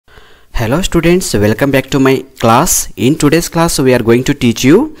Hello students, welcome back to my class. In today's class we are going to teach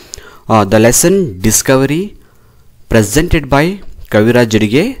you the lesson Discovery presented by Kaviraj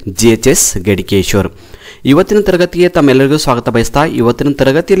Jidage GHS Gedikeshwar. ಇವತ್ತಿನ ತರಗತಿಗೆ ತಮ್ಮೆಲ್ಲರಿಗೂ ಸ್ವಾಗತ ಬಯಸ್ತಾ ಇವತ್ತಿನ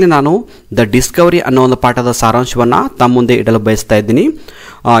ತರಗತಿಯಲ್ಲಿ ನಾನು the Discovery ಅನ್ನೋ ಒಂದು ಪಾಠದ ಸಾರಾಂಶವನ್ನು ತಮ್ಮ ಮುಂದೆ ಇಡಲು ಬಯಸ್ತಾ ಇದ್ದೀನಿ.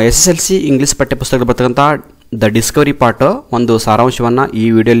 SSLC ಇಂಗ್ಲಿಷ್ ಪಠ್ಯಪುಸ್ತಕದಲ್ಲಿ ಬರ್ತಕ್ಕಂಥ ದ ಡಿಸ್ಕವರಿ ಪಾಠ ಒಂದು ಸಾರಾಂಶವನ್ನು ಈ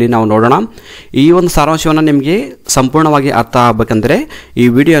ವಿಡಿಯೋಲಿ ನಾವು ನೋಡೋಣ. ಈ ಒಂದು ಸಾರಾಂಶವನ್ನು ನಿಮಗೆ ಸಂಪೂರ್ಣವಾಗಿ ಅರ್ಥ ಆಗಬೇಕಂದ್ರೆ ಈ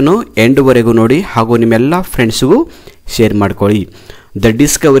ವಿಡಿಯೋನು ಎಂಡ್ವರೆಗೂ ನೋಡಿ ಹಾಗೂ ನಿಮ್ಮೆಲ್ಲ ಫ್ರೆಂಡ್ಸ್ಗೂ ಶೇರ್ ಮಾಡ್ಕೊಳ್ಳಿ. The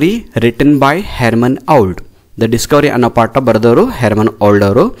Discovery written by Hermann ಔಲ್ಡ್. The Discovery ಅನ್ನೋ ಪಾಠ ಬರೆದವರು ಹೆರ್ಮನ್ ಔಲ್ಡ್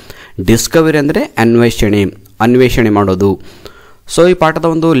ಅವರು. ಡಿಸ್ಕವರಿ ಅಂದರೆ ಅನ್ವೇಷಣೆ ಮಾಡೋದು. ಸೊ ಈ ಪಾಠದ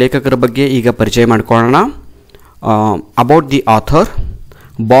ಒಂದು ಲೇಖಕರ ಬಗ್ಗೆ ಈಗ ಪರಿಚಯ ಮಾಡಿಕೊಳ್ಳೋಣ. About the author.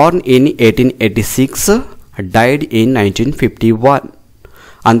 Born in 1886, died ಇನ್ 1951.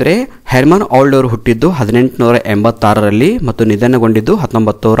 ಅಂದರೆ ಹೆರ್ಮನ್ ಔಲ್ಡ್ ಅವರು ಹುಟ್ಟಿದ್ದು 1886ರಲ್ಲಿ ಮತ್ತು ನಿಧನಗೊಂಡಿದ್ದು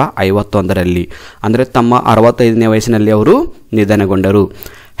 1951ರಲ್ಲಿ. ಅಂದರೆ ತಮ್ಮ 65ನೇ ವಯಸ್ಸಿನಲ್ಲಿ ಅವರು ನಿಧನಗೊಂಡರು.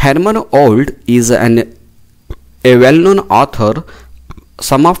 Hermann ಔಲ್ಡ್ is a well-known author.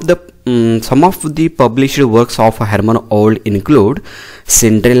 Some of the published works of Herman Ould include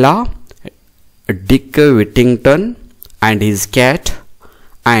Cinderella, Dick Whittington and His Cat,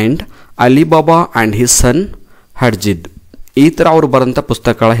 and Ali Baba and His Son Hajid. ಈ ಥರ ಅವರು ಬರೆದಂಥ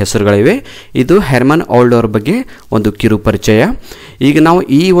ಪುಸ್ತಕಗಳ ಹೆಸರುಗಳಿವೆ. ಇದು ಹೆರ್ಮನ್ ಔಲ್ಡ್ ಅವರ ಬಗ್ಗೆ ಒಂದು ಕಿರು ಪರಿಚಯ. ಈಗ ನಾವು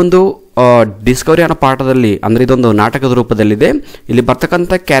ಈ ಒಂದು ಡಿಸ್ಕವರಿ ಅನ್ನೋ ಪಾಠದಲ್ಲಿ ಅಂದರೆ ಇದೊಂದು ನಾಟಕದ ರೂಪದಲ್ಲಿದೆ. ಇಲ್ಲಿ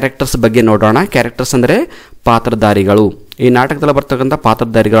ಬರ್ತಕ್ಕಂಥ ಕ್ಯಾರೆಕ್ಟರ್ಸ್ ಬಗ್ಗೆ ನೋಡೋಣ. ಕ್ಯಾರೆಕ್ಟರ್ಸ್ ಅಂದರೆ ಪಾತ್ರಧಾರಿಗಳು. ಈ ನಾಟಕದಲ್ಲಿ ಬರ್ತಕ್ಕಂಥ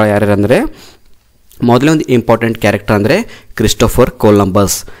ಪಾತ್ರಧಾರಿಗಳು ಯಾರ್ಯಾರಂದರೆ ಮೊದಲೇ ಒಂದು ಇಂಪಾರ್ಟೆಂಟ್ ಕ್ಯಾರೆಕ್ಟರ್ ಅಂದರೆ ಕ್ರಿಸ್ಟೋಫರ್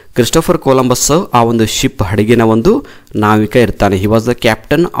ಕೊಲಂಬಸ್. ಕ್ರಿಸ್ಟೋಫರ್ ಕೊಲಂಬಸ್ ಆ ಒಂದು ಶಿಪ್ ಹಡಗಿನ ಒಂದು ನಾವಿಕ ಇರ್ತಾನೆ. He was the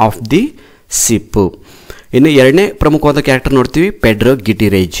captain of the ship. ಇನ್ನು ಎರಡನೇ ಪ್ರಮುಖವಾದ ಕ್ಯಾರೆಕ್ಟರ್ ನೋಡ್ತೀವಿ, ಪೆಡ್ರೋ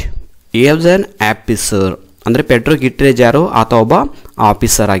ಗಿಟಿರೇಜ್. ಈ ವಾಸ್ ಆನ್ ಆಫೀಸರ್. ಅಂದರೆ ಪೆಡ್ರೋ ಗಿಟಿರೇಜ್ ಯಾರು, ಆತ ಒಬ್ಬ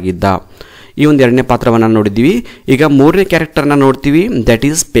ಆಫೀಸರ್ ಆಗಿದ್ದ. ಈ ಒಂದು ಎರಡನೇ ಪಾತ್ರವನ್ನು ನೋಡಿದ್ದೀವಿ. ಈಗ ಮೂರನೇ ಕ್ಯಾರೆಕ್ಟರ್ನ ನೋಡ್ತೀವಿ, ದಟ್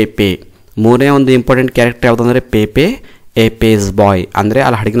ಈಸ್ ಪೇಪೆ. ಮೂರನೇ ಒಂದು ಇಂಪಾರ್ಟೆಂಟ್ ಕ್ಯಾರೆಕ್ಟರ್ ಯಾವುದಂದರೆ ಪೇಪೆ, ಎ ಪೇಸ್ ಬಾಯ್. ಅಂದರೆ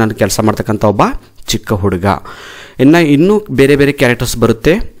ಅಲ್ಲಿ ಹಡಗಿನಲ್ಲಿ ಕೆಲಸ ಮಾಡ್ತಕ್ಕಂಥ ಒಬ್ಬ ಚಿಕ್ಕ ಹುಡುಗ. ಇನ್ನೂ ಬೇರೆ ಬೇರೆ ಕ್ಯಾರೆಕ್ಟರ್ಸ್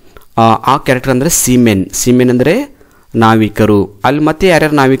ಬರುತ್ತೆ. ಆ ಕ್ಯಾರೆಕ್ಟರ್ ಅಂದರೆ ಸೀಮೆನ್ ಅಂದರೆ ನಾವಿಕರು. ಅಲ್ಲಿ ಮತ್ತೆ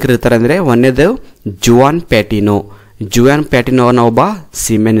ಯಾರ್ಯಾರು ನಾವಿಕರು ಇರ್ತಾರೆ ಅಂದರೆ ಒಂದೇದು ಜುವಾನ್ ಪ್ಯಾಟಿನೋ ಅನ್ನೋ ಒಬ್ಬ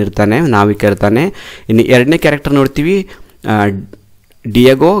ಸೀಮೆನ್ ಇರ್ತಾನೆ, ನಾವಿಕ ಇರ್ತಾನೆ. ಇನ್ನು ಎರಡನೇ ಕ್ಯಾರೆಕ್ಟರ್ ನೋಡ್ತೀವಿ,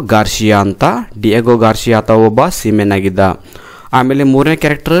 ಡಿಯೆಗೋ ಗಾರ್ಷಿಯಾ ಆತ ಒಬ್ಬ ಸೀಮೆನ್ ಆಗಿದ್ದ. ಆಮೇಲೆ ಮೂರನೇ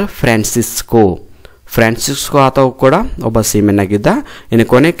ಕ್ಯಾರೆಕ್ಟರ್ ಫ್ರಾನ್ಸಿಸ್ಕೋ ಆತ ಕೂಡ ಒಬ್ಬ ಸೀಮೆನ್ ಆಗಿದ್ದ. ಇನ್ನು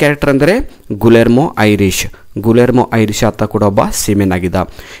ಕೊನೆ ಕ್ಯಾರೆಕ್ಟರ್ ಅಂದರೆ ಗುಲೆರ್ಮೋ ಐರಿಶ್ ಆತ ಕೂಡ ಒಬ್ಬ ಸೀಮೆನ್ ಆಗಿದ್ದ.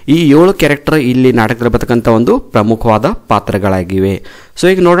 ಈ 7 ಕ್ಯಾರೆಕ್ಟರ್ ಇಲ್ಲಿ ನಾಟಕದಲ್ಲಿ ಬರ್ತಕ್ಕಂಥ ಒಂದು ಪ್ರಮುಖವಾದ ಪಾತ್ರಗಳಾಗಿವೆ. ಸೊ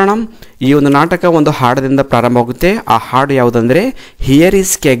ಈಗ ನೋಡೋಣ, ಈ ಒಂದು ನಾಟಕ ಒಂದು ಹಾಡದಿಂದ ಪ್ರಾರಂಭವಾಗುತ್ತೆ. ಆ ಹಾಡು ಯಾವುದಂದರೆ here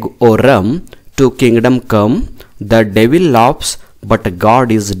is ಕೆಗ್ O rum to Kingdom come, the devil lapse but god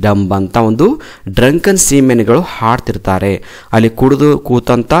is dumb ಅಂತ ಒಂದು ಡ್ರಂಕನ್ ಸೀಮೆನ್ಗಳು ಹಾಡ್ತಿರ್ತಾರೆ. ಅಲ್ಲಿ ಕುಡಿದು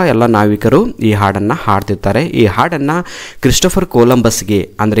ಕೂತಂಥ ಎಲ್ಲ ನಾವಿಕರು ಈ ಹಾಡನ್ನು ಹಾಡ್ತಿರ್ತಾರೆ. ಈ ಹಾಡನ್ನು ಕ್ರಿಸ್ಟೋಫರ್ ಕೊಲಂಬಸ್ಗೆ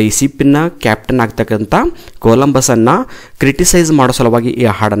ಅಂದರೆ ಈ ಶಿಪ್ಪಿನ ಕ್ಯಾಪ್ಟನ್ ಆಗ್ತಕ್ಕಂಥ ಕೊಲಂಬಸನ್ನು ಕ್ರಿಟಿಸೈಸ್ ಮಾಡೋ ಸಲುವಾಗಿ ಈ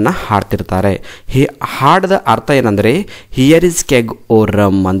ಹಾಡನ್ನು ಹಾಡ್ತಿರ್ತಾರೆ. ಈ ಹಾಡದ ಅರ್ಥ ಏನಂದರೆ ಹಿಯರ್ ಇಸ್ ಕೆಗ್ ಓ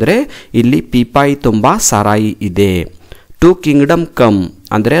ರಮ್ ಅಂದರೆ ಇಲ್ಲಿ ಪೀಪಾಯಿ ತುಂಬ ಸಾರಾಯಿ ಇದೆ. ಟು ಕಿಂಗ್ಡಮ್ ಕಮ್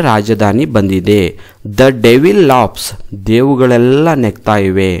ಅಂದರೆ ರಾಜಧಾನಿ ಬಂದಿದೆ. ದ ಡೆವಿಲ್ ಲಾಪ್ಸ್ ದೇವುಗಳೆಲ್ಲ ನಗ್ತಾ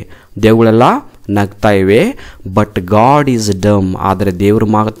ಇವೆ. ಬಟ್ ಗಾಡ್ ಈಸ್ ಡಮ್ ಆದರೆ ದೇವರು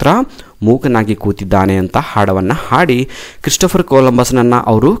ಮಾತ್ರ ಮೂಕನಾಗಿ ಕೂತಿದ್ದಾನೆ ಅಂತ ಹಾಡವನ್ನು ಹಾಡಿ ಕ್ರಿಸ್ಟೋಫರ್ ಕೊಲಂಬಸ್ನನ್ನು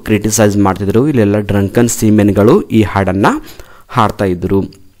ಅವರು ಕ್ರಿಟಿಸೈಸ್ ಮಾಡ್ತಿದ್ರು. ಇಲ್ಲೆಲ್ಲ ಡ್ರಂಕನ್ ಸೀಮೆನ್ಗಳು ಈ ಹಾಡನ್ನು ಹಾಡ್ತಾ ಇದ್ರು.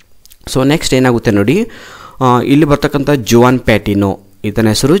 ಸೊ ನೆಕ್ಸ್ಟ್ ಏನಾಗುತ್ತೆ ನೋಡಿ, ಇಲ್ಲಿ ಬರ್ತಕ್ಕಂಥ ಜುವಾನ್ ಪ್ಯಾಟಿನೋ, ಈತನ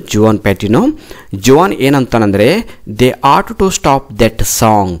ಹೆಸರು Juan ಏನಂತಾನಂದರೆ they at to stop that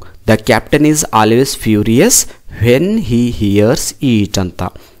song, the captain is always furious when he here's ಈಟ್ ಅಂತ.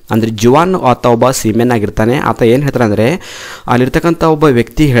 ಅಂದರೆ ಜುವಾನ್ ಆತ ಒಬ್ಬ ಸೀಮೆನ್ ಆಗಿರ್ತಾನೆ. ಆತ ಏನು ಹೇಳ್ತಾನೆ ಅಂದರೆ ಅಲ್ಲಿರ್ತಕ್ಕಂಥ ಒಬ್ಬ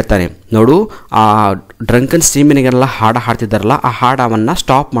ವ್ಯಕ್ತಿ ಹೇಳ್ತಾನೆ, ನೋಡು ಆ ಡ್ರಂಕನ್ ಸೀಮೆನಿಗೆಲ್ಲ ಹಾಡ್ತಿದ್ದಾರಲ್ಲ ಆ ಹಾಡವನ್ನು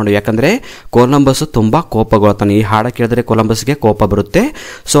ಸ್ಟಾಪ್ ಮಾಡು, ಯಾಕಂದರೆ ಕೊಲಂಬಸ್ ತುಂಬ ಕೋಪಗೊಳ್ತಾನೆ. ಈ ಹಾಡು ಕೇಳಿದ್ರೆ ಕೊಲಂಬಸ್ಗೆ ಕೋಪ ಬರುತ್ತೆ.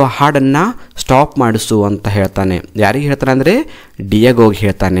 ಸೊ ಆ ಹಾಡನ್ನು ಸ್ಟಾಪ್ ಮಾಡಿಸು ಅಂತ ಹೇಳ್ತಾನೆ. ಯಾರಿಗೆ ಹೇಳ್ತಾನೆ ಅಂದರೆ ಡಿಯೆಗೋಗೆ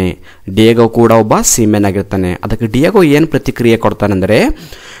ಹೇಳ್ತಾನೆ. ಡಿಯೆಗೋ ಕೂಡ ಒಬ್ಬ ಸೀಮೆನ್ ಆಗಿರ್ತಾನೆ. ಅದಕ್ಕೆ ಡಿಯೆಗೋ ಏನು ಪ್ರತಿಕ್ರಿಯೆ ಕೊಡ್ತಾನೆಂದರೆ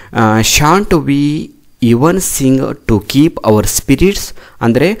ಶಾಂಟ್ V even Singh to keep our spirits,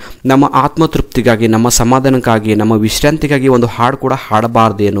 ಅಂದರೆ ನಮ್ಮ ಆತ್ಮತೃಪ್ತಿಗಾಗಿ, ನಮ್ಮ ಸಮಾಧಾನಕ್ಕಾಗಿ, ನಮ್ಮ ವಿಶ್ರಾಂತಿಗಾಗಿ ಒಂದು ಹಾಡು ಕೂಡ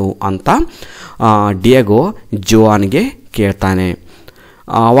ಹಾಡಬಾರ್ದೇನು ಅಂತ ಡಿಯೆಗೋ ಜುವಾನ್ಗೆ ಕೇಳ್ತಾನೆ.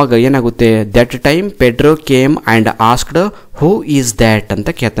 ಆವಾಗ ಏನಾಗುತ್ತೆ, that time Pedro came and asked who is that ಅಂತ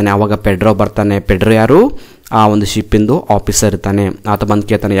ಕೇಳ್ತಾನೆ. ಆವಾಗ ಪೆಡ್ರೋ ಬರ್ತಾನೆ. ಪೆಡ್ರೋ ಯಾರು, ಆ ಒಂದು ಶಿಪ್ಪಿಂದು ಆಫೀಸರ್ ಇರ್ತಾನೆ. ಆತ ಬಂದು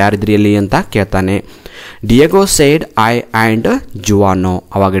ಕೇಳ್ತಾನೆ, ಯಾರಿದ್ರಿ ಅಲ್ಲಿ ಅಂತ ಕೇಳ್ತಾನೆ. ಡಿಯೆಗೋ ಸೈಡ್ ಐ ಆ್ಯಂಡ್ ಜುವಾನೋ.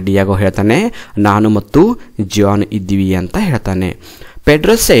 ಆವಾಗ ಡಿಯೆಗೋ ಹೇಳ್ತಾನೆ, ನಾನು ಮತ್ತು ಜುವಾನ್ ಇದ್ದೀವಿ ಅಂತ ಹೇಳ್ತಾನೆ.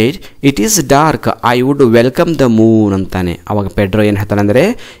 Pedro side it is dark I would welcome the Moon ಅಂತಾನೆ. ಅವಾಗ ಪೆಡ್ರೋ ಏನು ಹೇಳ್ತಾನೆ ಅಂದರೆ,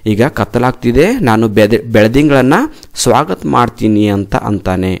 ಈಗ ಕತ್ತಲಾಗ್ತಿದೆ, ನಾನು ಬೆಳದಿಂಗಳನ್ನು ಸ್ವಾಗತ ಮಾಡ್ತೀನಿ ಅಂತ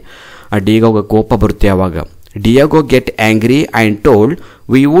ಅಂತಾನೆ. ಡಿಯಾಗೋಗೆ ಕೋಪ ಬರುತ್ತೆ. ಅವಾಗ Diego get angry and told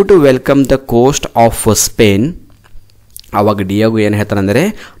we would welcome the coast of Spain. ಆವಾಗ ಡಿಯಾಗೋ ಏನು ಹೇಳ್ತಾನೆ ಅಂದರೆ,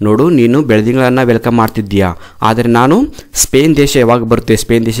 ನೋಡು ನೀನು ಬೆಳದಿಂಗಳನ್ನು ವೆಲ್ಕಮ್ ಮಾಡ್ತಿದ್ದೀಯಾ, ಆದರೆ ನಾನು ಸ್ಪೇನ್ ದೇಶ ಯಾವಾಗ ಬರುತ್ತೆ,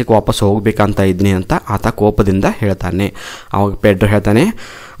 ಸ್ಪೇನ್ ದೇಶಕ್ಕೆ ವಾಪಸ್ ಹೋಗ್ಬೇಕಂತ ಇದ್ದೀನಿ ಅಂತ ಆತ ಕೋಪದಿಂದ ಹೇಳ್ತಾನೆ. ಆವಾಗ ಪೆಡ್ರೋ ಹೇಳ್ತಾನೆ,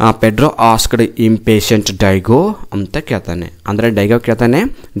 ಪೆಡ್ರೋ ಆಸ್ಕ್ಡ್ ಇಂಪೇಷಂಟ್ ಡೈಗೋ ಅಂತ ಕೇಳ್ತಾನೆ. ಅಂದರೆ ಡೈಗೋ ಕೇಳ್ತಾನೆ,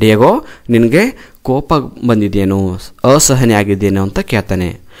 ಡಿಯಾಗೋ ನಿನಗೆ ಕೋಪ ಬಂದಿದೆಯೇನು, ಅಸಹನೆ ಆಗಿದೆಯೇನು ಅಂತ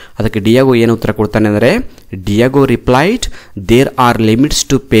ಕೇಳ್ತಾನೆ. ಅದಕ್ಕೆ ಡಿಯಾಗೋ ಏನು ಉತ್ತರ ಕೊಡ್ತಾನೆ ಅಂದರೆ, Diego replied there are limits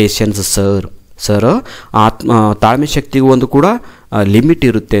to patience sir, ತಾಳ್ಮೆ ಶಕ್ತಿಗೂ ಒಂದು ಕೂಡ ಲಿಮಿಟ್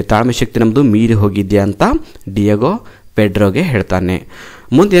ಇರುತ್ತೆ, ತಾಳ್ಮೆ ಶಕ್ತಿ ನಮ್ಮದು ಮೀರಿ ಹೋಗಿದೆಯಾ ಅಂತ ಡಿಯಾಗೋ ಪೆಡ್ರೋಗೆ ಹೇಳ್ತಾನೆ.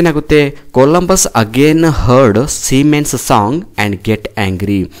 ಮುಂದೆ ಏನಾಗುತ್ತೆ, Columbus again heard siemens song and get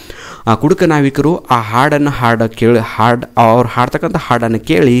angry. ಕುಡುಕ ನಾವಿಕರು ಆ ಹಾಡನ್ನು ಅವ್ರು ಹಾಡ್ತಕ್ಕಂಥ ಹಾಡನ್ನು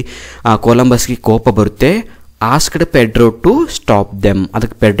ಕೇಳಿ ಕೊಲಂಬಸ್ಗೆ ಕೋಪ ಬರುತ್ತೆ. Asked Pedro to stop them.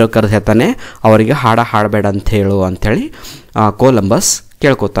 ಅದಕ್ಕೆ ಪೆಡ್ರೋ ಕರೆದು ಹೇಳ್ತಾನೆ, ಅವರಿಗೆ ಹಾಡಬೇಡ ಅಂತ ಹೇಳು ಅಂಥೇಳಿ ಕೊಲಂಬಸ್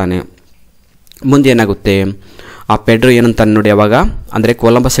ಕೇಳ್ಕೊತಾನೆ. ಮುಂದೆ ಏನಾಗುತ್ತೆ, ಆ ಪೆಡ್ರೋ ಏನಂತಾನೆ ನೋಡಿ ಅವಾಗ, ಅಂದರೆ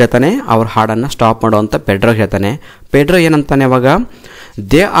ಕೊಲಂಬಸ್ ಹೇಳ್ತಾನೆ ಅವ್ರ ಹಾಡನ್ನು ಸ್ಟಾಪ್ ಮಾಡೋ ಅಂತ ಪೆಡ್ರೋ ಹೇಳ್ತಾನೆ. ಪೆಡ್ರೋ ಏನಂತಾನೆ ಅವಾಗ,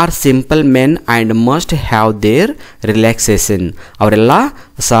 they are simple men and must have their relaxation. ಅವರೆಲ್ಲ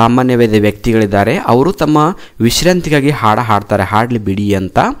ಸಾಮಾನ್ಯವಾದ ವ್ಯಕ್ತಿಗಳಿದ್ದಾರೆ, ಅವರು ತಮ್ಮ ವಿಶ್ರಾಂತಿಗಾಗಿ ಹಾಡ್ತಾರೆ, ಹಾಡಲಿ ಬಿಡಿ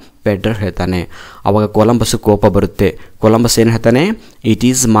ಅಂತ ಪೆಡ್ರೋ ಹೇಳ್ತಾನೆ. ಅವಾಗ ಕೊಲಂಬಸ್ ಕೋಪ ಬರುತ್ತೆ. ಕೊಲಂಬಸ್ ಏನು ಹೇಳ್ತಾನೆ, ಇಟ್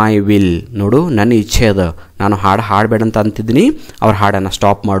ಈಸ್ ಮೈ ವಿಲ್, ನೋಡು ನನ್ನ ಇಚ್ಛೆ ಅದ, ನಾನು ಹಾಡಬೇಡ ಅಂತ ಅಂತಿದ್ದೀನಿ, ಅವ್ರ ಹಾಡನ್ನು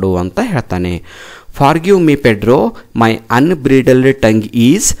ಸ್ಟಾಪ್ ಮಾಡು ಅಂತ ಹೇಳ್ತಾನೆ. Forgive me Pedro, my ಅನ್ಬ್ರೀಡಲ್ಡ್ tongue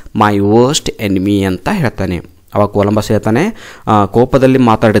is my worst enemy ಅಂತ ಹೇಳ್ತಾನೆ. ಅವಾಗ ಕೊಲಂಬಸ್ ಹೇಳ್ತಾನೆ, ಕೋಪದಲ್ಲಿ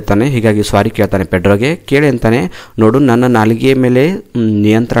ಮಾತಾಡಿರ್ತಾನೆ, ಹೀಗಾಗಿ ಸಾರಿ ಕೇಳ್ತಾನೆ ಪೆಡ್ರೋಗೆ. ಕೇಳಿ ಅಂತಾನೆ, ನೋಡು ನನ್ನ ನಾಲಿಗೆಯ ಮೇಲೆ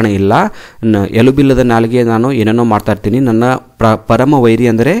ನಿಯಂತ್ರಣ ಇಲ್ಲ, ಎಲುಬಿಲ್ಲದ ನಾಲಿಗೆ, ನಾನು ಏನೇನೋ ಮಾತಾಡ್ತೀನಿ, ನನ್ನ ಪರಮ ವೈರಿ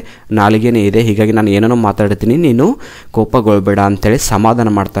ಅಂದರೆ ನಾಲಿಗೆನೇ ಇದೆ, ಹೀಗಾಗಿ ನಾನು ಏನೇನೋ ಮಾತಾಡ್ತೀನಿ, ನೀನು ಕೋಪಗೊಳ್ಬೇಡ ಅಂತೇಳಿ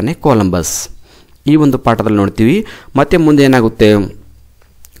ಸಮಾಧಾನ ಮಾಡ್ತಾನೆ ಕೊಲಂಬಸ್. ಈ ಒಂದು ಪಾಠದಲ್ಲಿ ನೋಡ್ತೀವಿ. ಮತ್ತೆ ಮುಂದೆ ಏನಾಗುತ್ತೆ,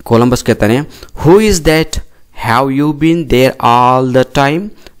 ಕೊಲಂಬಸ್ ಕೇಳ್ತಾನೆ, who is that, have you been there all the time,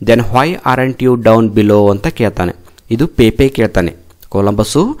 then why aren't you down below ಅಂತ ಕೇಳ್ತಾನೆ. ಇದು ಪೇಪೆ ಕೇಳ್ತಾನೆ.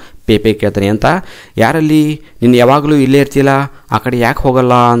 ಕೊಲಂಬಸ್ಸು ಪೇಪೆ ಕೇಳ್ತಾನೆ ಅಂತ, ಯಾರಲ್ಲಿ ನೀನು ಯಾವಾಗಲೂ ಇಲ್ಲೇ ಇರ್ತಿಲ್ಲ, ಆ ಕಡೆ ಯಾಕೆ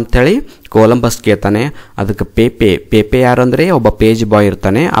ಹೋಗಲ್ಲ ಅಂಥೇಳಿ ಕೊಲಂಬಸ್ ಕೇಳ್ತಾನೆ. ಅದಕ್ಕೆ ಪೇಪೆ ಯಾರು ಅಂದರೆ ಒಬ್ಬ ಪೇಜ್ ಬಾಯ್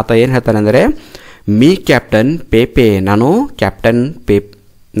ಇರ್ತಾನೆ. ಆತ ಏನು ಹೇಳ್ತಾನೆ ಅಂದರೆ, ಮೀ ಕ್ಯಾಪ್ಟನ್ ಪೇಪೆ, ನಾನು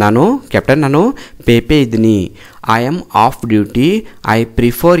ಪೇಪೆ ಇದ್ದೀನಿ, I am of duty, I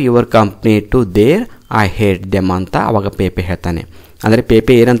prefer your company to their I hate them ಅಂತ ಅವಾಗ ಪೇಪೆ ಹೇಳ್ತಾನೆ. ಅಂದರೆ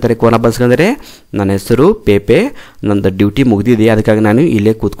ಪೇಪೆ ಏನಂತಾರೆ ಕೊಲಂಬಸ್ಗಂದರೆ, ನನ್ನ ಹೆಸರು ಪೇಪೆ, ನಂದು ಡ್ಯೂಟಿ ಮುಗಿದಿದೆ, ಅದಕ್ಕಾಗಿ ನಾನು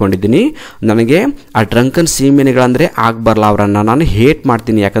ಇಲ್ಲೇ ಕೂತ್ಕೊಂಡಿದ್ದೀನಿ, ನನಗೆ ಆ ಡ್ರಂಕನ್ ಸೀಮೆನೆಗಳಂದರೆ ಆಗಬಾರಲ್ಲ, ಅವರನ್ನು ನಾನು ಹೇಟ್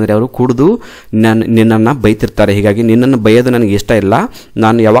ಮಾಡ್ತೀನಿ, ಯಾಕಂದರೆ ಅವರು ಕುಡಿದು ನಿನ್ನನ್ನು ಬೈತಿರ್ತಾರೆ, ಹೀಗಾಗಿ ನಿನ್ನನ್ನು ಬೈಯೋದು ನನಗೆ ಇಷ್ಟ ಇಲ್ಲ,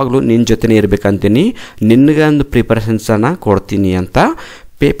 ನಾನು ಯಾವಾಗಲೂ ನಿನ್ನ ಜೊತೆನೇ ಇರಬೇಕಂತೀನಿ, ನಿನಗೆ ಒಂದು ಪ್ರಿಫರೆನ್ಸನ್ನು ಕೊಡ್ತೀನಿ ಅಂತ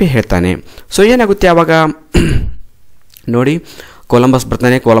ಪೇಪೆ ಹೇಳ್ತಾನೆ. ಸೊ ಏನಾಗುತ್ತೆ ಆವಾಗ ನೋಡಿ, ಕೊಲಂಬಸ್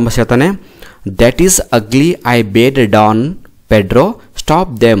ಬರ್ತಾನೆ. ಕೊಲಂಬಸ್ ಹೇಳ್ತಾನೆ, that is ugly, I ಬೇಡ್ Don Pedro,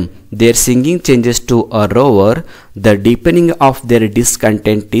 stop them, there singing changes to a rover, the ಡೀಪನಿಂಗ್ of their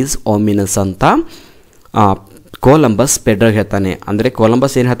discontent is ಓಮಿನಸ್ ಅಂತ ಕೊಲಂಬಸ್ ಪೆಡ್ರೋಗೆ ಹೇಳ್ತಾನೆ. ಅಂದರೆ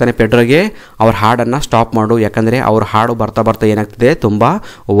ಕೊಲಂಬಸ್ ಏನು ಹೇಳ್ತಾನೆ ಪೆಡ್ರೋಗೆ, ಅವ್ರ ಹಾಡನ್ನು ಸ್ಟಾಪ್ ಮಾಡು, ಯಾಕಂದರೆ ಅವ್ರ ಹಾಡು ಬರ್ತಾ ಏನಾಗ್ತಿದೆ, ತುಂಬ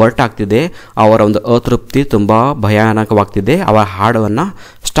ಒರ್ಟಾಗ್ತಿದೆ, ಅವರ ಒಂದು ಅತೃಪ್ತಿ ತುಂಬ ಭಯಾನಕವಾಗ್ತಿದೆ, ಅವರ ಹಾಡನ್ನು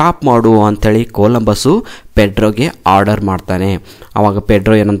ಸ್ಟಾಪ್ ಮಾಡು ಅಂಥೇಳಿ ಕೊಲಂಬಸ್ಸು ಪೆಡ್ರೋಗೆ ಆರ್ಡರ್ ಮಾಡ್ತಾನೆ. ಆವಾಗ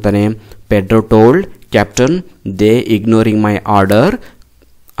Pedro ಏನಂತಾನೆ, Pedro told captain they ignoring my order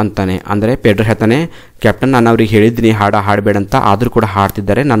ಅಂತಾನೆ. ಅಂದರೆ ಪೆಡ್ರೋ ಹೇಳ್ತಾನೆ, ಕ್ಯಾಪ್ಟನ್ ನಾನು ಅವ್ರಿಗೆ ಹೇಳಿದ್ದೀನಿ ಹಾಡಬೇಡ ಅಂತ, ಆದರೂ ಕೂಡ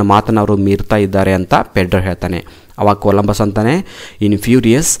ಹಾಡ್ತಿದ್ದಾರೆ, ನನ್ನ ಮಾತನ್ನು ಅವರು ಮೀರ್ತಾ ಇದ್ದಾರೆ ಅಂತ ಪೆಡ್ರೋ ಹೇಳ್ತಾನೆ. ಅವಾಗ ಕೊಲಂಬಸ್ ಅಂತಾನೆ, ಇನ್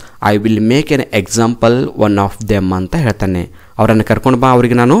furious I will make an example one of them ಅಂತ ಹೇಳ್ತಾನೆ. ಅವರನ್ನು ಕರ್ಕೊಂಡು ಬಾ,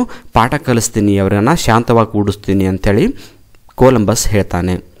 ಅವರಿಗೆ ನಾನು ಪಾಠ ಕಲಿಸ್ತೀನಿ, ಅವರನ್ನು ಶಾಂತವಾಗಿ ಕೂಡಿಸ್ತೀನಿ ಅಂಥೇಳಿ ಕೊಲಂಬಸ್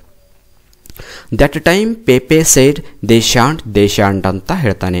ಹೇಳ್ತಾನೆ. ದಟ್ ಟೈಮ್ ಪೇಪೆ ಸೈಡ್ ದೇ ಶಾಂಟ್ ಅಂತ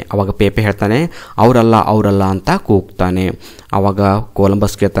ಹೇಳ್ತಾನೆ. ಅವಾಗ ಪೇಪೆ ಹೇಳ್ತಾನೆ, ಅವರಲ್ಲ ಅಂತ ಕೂಗ್ತಾನೆ. ಅವಾಗ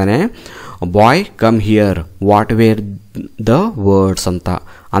ಕೊಲಂಬಸ್ ಕೇಳ್ತಾನೆ, ಬಾಯ್ come here, what wear the words ಅಂತ.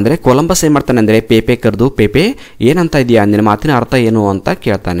 ಅಂದರೆ ಕೊಲಂಬಸ್ ಏನು ಮಾಡ್ತಾನೆ ಅಂದರೆ ಪೇಪೆ ಕರೆದು, ಪೇಪೆ ಏನಂತ ಇದೆಯಾ, ನಿನ್ನ ಮಾತಿನ ಅರ್ಥ ಏನು ಅಂತ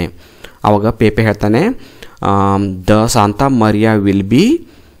ಕೇಳ್ತಾನೆ. ಅವಾಗ ಪೇಪೆ ಹೇಳ್ತಾನೆ, the Santa Maria will be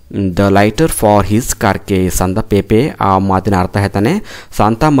the lighter for his ಕಾರ್ಕೇಸ್ ಅಂತ ಪೇಪೆ ಆ ಮಾತಿನ ಅರ್ಥ ಹೇಳ್ತಾನೆ.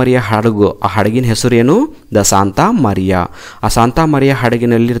 ಸಾಂತಾ ಮರಿಯಾ ಹಡಗು, ಆ ಹಡಗಿನ ಹೆಸರು ಏನು, ದ ಸಾಂತಾ ಮರಿಯಾ. ಆ ಸಾಂತಾ ಮರಿಯಾ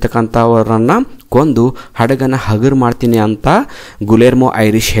ಹಡಗಿನಲ್ಲಿರ್ತಕ್ಕಂಥವರನ್ನು ಕೊಂದು ಹಡಗನ್ನು ಹಗುರು ಮಾಡ್ತೀನಿ ಅಂತ ಗುಲೆರ್ಮೋ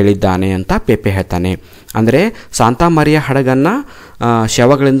ಐರಿಷ್ ಹೇಳಿದ್ದಾನೆ ಅಂತ ಪೇಪೆ ಹೇಳ್ತಾನೆ. ಅಂದರೆ ಸಾಂತಾ ಮರಿಯಾ ಹಡಗನ್ನು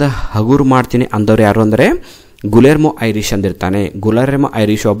ಶವಗಳಿಂದ ಹಗುರು ಮಾಡ್ತೀನಿ ಅಂದವ್ರು ಯಾರು ಅಂದರೆ ಗುಲೆರ್ಮೋ ಐರಿಷ್ ಅಂದಿರ್ತಾನೆ. ಗುಲೆರ್ಮೋ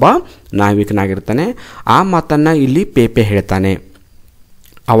ಐರಿಷ್ ಒಬ್ಬ ನಾವಿಕನಾಗಿರ್ತಾನೆ. ಆ ಮಾತನ್ನು ಇಲ್ಲಿ ಪೇಪೆ ಹೇಳ್ತಾನೆ.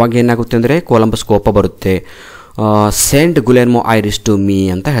 ಅವಾಗ ಏನಾಗುತ್ತೆ ಅಂದರೆ ಕೊಲಂಬಸ್ ಕೋಪ ಬರುತ್ತೆ. ಸೆಂಡ್ ಗುಲೆರ್ಮೋ ಐರಿಷ್ ಟು ಮೀ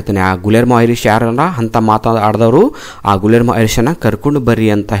ಅಂತ ಹೇಳ್ತಾನೆ. ಆ ಗುಲೆರ್ಮೋ ಐರಿಷ್ ಯಾರಲ್ಲ ಅಂತ ಮಾತಾಡಿದವರು ಆ ಗುಲೆರ್ಮೋ ಐರಿಷನ್ನು ಕರ್ಕೊಂಡು ಬರ್ರಿ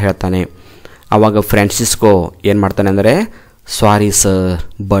ಅಂತ ಹೇಳ್ತಾನೆ. ಆವಾಗ ಫ್ರಾನ್ಸಿಸ್ಕೋ ಏನು ಮಾಡ್ತಾನೆ ಅಂದರೆ ಸಾರಿ ಸರ್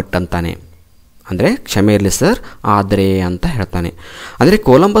ಬಟ್ ಅಂತಾನೆ, ಅಂದರೆ ಕ್ಷಮೆ ಇರಲಿ ಸರ್ ಆದರೆ ಅಂತ ಹೇಳ್ತಾನೆ. ಅಂದರೆ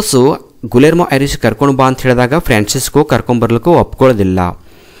ಕೊಲಂಬಸ್ಸು ಗುಲೆರ್ಮೋ ಐರಿಷ್ ಕರ್ಕೊಂಡು ಬಾ ಅಂತ ಹೇಳಿದಾಗ ಫ್ರಾನ್ಸಿಸ್ಕೋ ಕರ್ಕೊಂಬರ್ಲಿಕ್ಕೂ ಒಪ್ಕೊಳ್ಳೋದಿಲ್ಲ.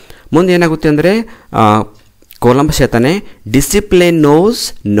 ಮುಂದೆ ಏನಾಗುತ್ತೆ ಅಂದರೆ ಕೊಲಂಬಸ್ ಹೇಳ್ತಾನೆ ಡಿಸಿಪ್ಲಿನ್ ನೋಸ್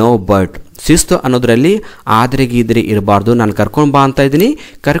ನೋ ಬಟ್, ಶಿಸ್ತು ಅನ್ನೋದ್ರಲ್ಲಿ ಆದರೆ ಗೀದ್ರೆ ಇರಬಾರ್ದು, ನಾನು ಕರ್ಕೊಂಡು ಬಾ ಅಂತ ಇದ್ದೀನಿ,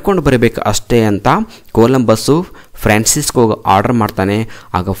 ಕರ್ಕೊಂಡು ಬರಬೇಕು ಅಷ್ಟೇ ಅಂತ ಕೊಲಂಬಸ್ಸು ಫ್ರಾನ್ಸಿಸ್ಕೋಗೆ ಆರ್ಡರ್ ಮಾಡ್ತಾನೆ.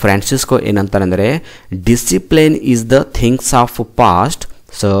 ಆಗ ಫ್ರಾನ್ಸಿಸ್ಕೋ ಏನಂತಾನೆ ಅಂದರೆ discipline is the things of past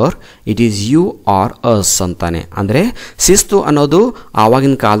sir, it is you are us ಅಂತಾನೆ. ಅಂದರೆ ಶಿಸ್ತು ಅನ್ನೋದು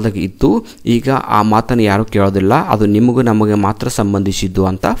ಆವಾಗಿನ ಕಾಲದಾಗ ಇತ್ತು, ಈಗ ಆ ಮಾತನ್ನು ಯಾರೂ ಕೇಳೋದಿಲ್ಲ, ಅದು ನಿಮಗೂ ನಮಗೆ ಮಾತ್ರ ಸಂಬಂಧಿಸಿದ್ದು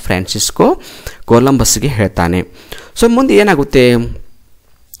ಅಂತ ಫ್ರಾನ್ಸಿಸ್ಕೋ ಕೊಲಂಬಸ್ಗೆ ಹೇಳ್ತಾನೆ. ಸೊ ಮುಂದೆ ಏನಾಗುತ್ತೆ,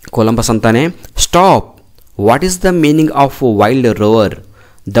 ಕೊಲಂಬಸ್ ಅಂತಾನೆ stop, what is the meaning of wild rover,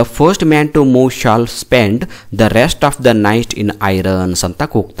 the first man to move shawl spend the rest of the night in irons ಅಂತ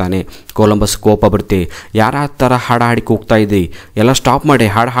ಕೂಗ್ತಾನೆ. ಕೊಲಂಬಸ್ ಕೋಪ ಬರುತ್ತೆ, ಯಾರು ಆ ಥರ ಹಾಡು ಹಾಡಿ ಕೂಗ್ತಾ ಇದ್ರಿ, ಎಲ್ಲ ಸ್ಟಾಪ್ ಮಾಡಿ,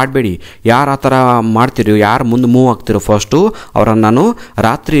 ಹಾಡು ಹಾಡಬೇಡಿ, ಯಾರು ಆ ಥರ ಮಾಡ್ತೀರಿ, ಯಾರು ಮುಂದೆ ಮೂವ್ ಆಗ್ತಿರೋ ಫಸ್ಟು ಅವರನ್ನು ನಾನು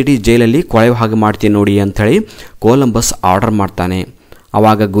ರಾತ್ರಿ ಇಡೀ ಜೈಲಲ್ಲಿ ಕೊಳೆಯುವ ಹಾಗೆ ಮಾಡ್ತೀನಿ ನೋಡಿ ಅಂಥೇಳಿ ಕೊಲಂಬಸ್ ಆರ್ಡರ್ ಮಾಡ್ತಾನೆ.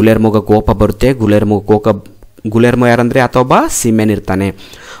 ಆವಾಗ ಗುಲೆರ್ಮೋಗೆ ಕೋಪ ಬರುತ್ತೆ. ಗುಲೆರ್ಮೋ ಯಾರಂದರೆ ಆತ ಒಬ್ಬ ಸಿಮೆನ್ ಇರ್ತಾನೆ.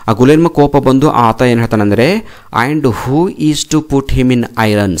 ಆ ಗುಲೆರ್ಮೋ ಕೋಪ ಬಂದು ಆತ ಏನು ಹೇಳ್ತಾನಂದರೆ and who is to put him in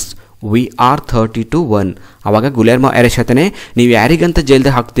irons, we are 30-1. ಆವಾಗ ಗುಲೆರ್ಮೋ ಐರಿಷ್ ಹೇಳ್ತಾನೆ ನೀವು ಯಾರಿಗಂತ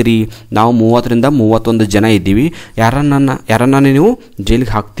ಜೈಲಿಗೆ ಹಾಕ್ತೀರಿ, ನಾವು 30ರಿಂದ 31 ಜನ ಇದ್ದೀವಿ, ಯಾರನ್ನ ನೀವು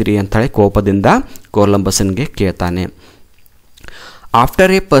ಜೈಲಿಗೆ ಹಾಕ್ತೀರಿ ಅಂಥೇಳಿ ಕೋಪದಿಂದ ಕೊಲಂಬಸ್ನಿಗೆ ಕೇಳ್ತಾನೆ. After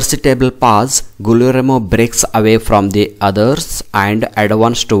a perceptible pause, Guillermo breaks away from the others and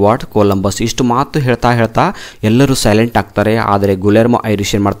advances toward Columbus. ಇಷ್ಟು ಮಾತು ಹೇಳ್ತಾ ಎಲ್ಲರೂ ಸೈಲೆಂಟ್ ಆಗ್ತಾರೆ. ಆದರೆ ಗುಲೆರ್ಮೋ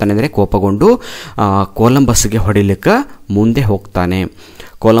ಐರಿಷ್ ಏನು ಮಾಡ್ತಾನೆ ಅಂದರೆ ಕೋಪಗೊಂಡು ಕೊಲಂಬಸ್ಗೆ ಹೊಡಿಲಿಕ್ಕೆ ಮುಂದೆ ಹೋಗ್ತಾನೆ.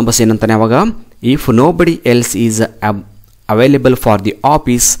 ಕೊಲಂಬಸ್ ಏನಂತಾನೆ ಅವಾಗ if nobody else is available for the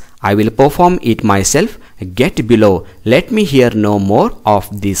office I will perform it my self, get below, let me here no more of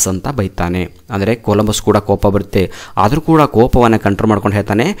this ಅಂತ ಬೈತಾನೆ. ಅಂದರೆ ಕೊಲಂಬಸ್ ಕೂಡ ಕೋಪ ಬರುತ್ತೆ, ಆದರೂ ಕೂಡ ಕೋಪವನ್ನು ಕಂಟ್ರೋಲ್ ಮಾಡ್ಕೊಂಡು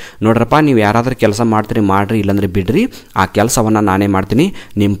ಹೇಳ್ತಾನೆ ನೋಡ್ರಪ್ಪ, ನೀವು ಯಾರಾದರೂ ಕೆಲಸ ಮಾಡ್ತೀರಿ ಮಾಡ್ರಿ, ಇಲ್ಲಾಂದರೆ ಬಿಡ್ರಿ, ಆ ಕೆಲಸವನ್ನು ನಾನೇ ಮಾಡ್ತೀನಿ,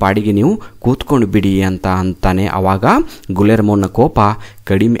 ನಿಮ್ಮ ಪಾಡಿಗೆ ನೀವು ಕೂತ್ಕೊಂಡು ಬಿಡಿ ಅಂತ ಅಂತಾನೆ. ಆವಾಗ ಗುಲೆರ್ಮೋನ ಕೋಪ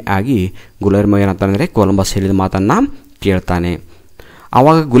ಕಡಿಮೆ ಆಗಿ ಗುಲೆರ್ಮೋ ಏನಂತಾನೆ ಕೊಲಂಬಸ್ ಹೇಳಿದ ಮಾತನ್ನು ಕೇಳ್ತಾನೆ.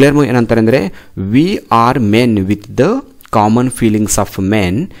 ಆವಾಗ ಗುಲೆರ್ಮೋ ಏನಂತಾರೆ ಅಂದರೆ we are men with the common feelings of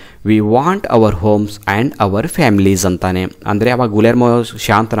men, we want hour homes and our families ಅಂತಾನೆ. ಅಂದರೆ ಅವಾಗ ಗುಲೆರ್ಮೋ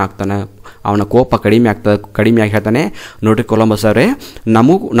ಶಾಂತನಾಗ್ತಾನೆ, ಅವನ ಕೋಪ ಕಡಿಮೆಯಾಗಿ ಹೇಳ್ತಾನೆ ನೋಡ್ರಿ ಕೊಲಂಬಸ್ ಅವರೇ,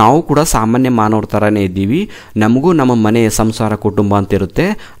 ನಾವು ಕೂಡ ಸಾಮಾನ್ಯ ಮಾನವರ ಥರನೇ ಇದ್ದೀವಿ, ನಮಗೂ ನಮ್ಮ ಮನೆ ಸಂಸಾರ ಕುಟುಂಬ ಅಂತ ಇರುತ್ತೆ,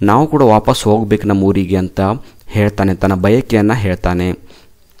 ನಾವು ಕೂಡ ವಾಪಸ್ ಹೋಗ್ಬೇಕು ನಮ್ಮ ಊರಿಗೆ ಅಂತ ಹೇಳ್ತಾನೆ, ತನ್ನ ಬಯಕೆಯನ್ನು ಹೇಳ್ತಾನೆ.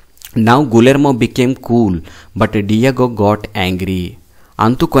 ನಾವು ಗುಲೆರ್ಮೋ became cool but Diego got angry.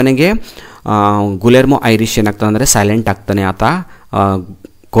 ಅಂತೂ ಕೊನೆಗೆ ಗುಲೆರ್ಮೋ ಐರಿಷ್ ಏನಾಗ್ತಾನೆ ಅಂದರೆ ಸೈಲೆಂಟ್ ಆಗ್ತಾನೆ. ಆತ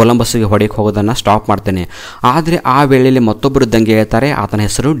ಕೊಲಂಬಸ್ಗೆ ಹೊಡೆಯಕ್ಕೆ ಹೋಗೋದನ್ನು ಸ್ಟಾಪ್ ಮಾಡ್ತಾನೆ. ಆದರೆ ಆ ವೇಳೆಯಲ್ಲಿ ಮತ್ತೊಬ್ಬರು ದಂಗೆ ಹೇಳ್ತಾರೆ, ಆತನ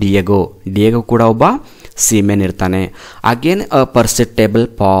ಹೆಸರು ಡಿಯೇಗೋ ಕೂಡ ಒಬ್ಬ ಸೀಮೆನ್ ಇರ್ತಾನೆ. ಅಗೇನ್ ಅ ಪರ್ಸೆಪ್ಟೇಬಲ್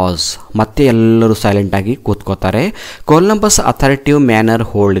ಪಾಸ್, ಮತ್ತೆ ಎಲ್ಲರೂ ಸೈಲೆಂಟಾಗಿ ಕೂತ್ಕೋತಾರೆ. Columbus ಅಥಾರಿಟಿವ್ manner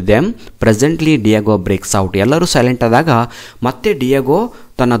hold them, presently ಡಿಯೇಗೋ breaks out. ಎಲ್ಲರೂ ಸೈಲೆಂಟ್ ಆದಾಗ ಮತ್ತೆ ಡಿಯೇಗೋ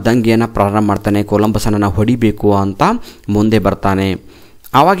ತನ್ನ ದಂಗೆಯನ್ನು ಪ್ರಾರಂಭ ಮಾಡ್ತಾನೆ, ಕೊಲಂಬಸನ್ನು ನಾವು ಹೊಡಿಬೇಕು ಅಂತ ಮುಂದೆ ಬರ್ತಾನೆ.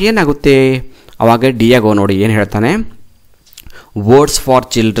 ಆವಾಗ ಏನಾಗುತ್ತೆ, ಆವಾಗ ಡಿಯೇಗೋ ನೋಡಿ ಏನು ಹೇಳ್ತಾನೆ, words for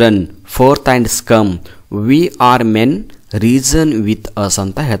children, fourth and ಸ್ಕಮ್, we are men, reason with us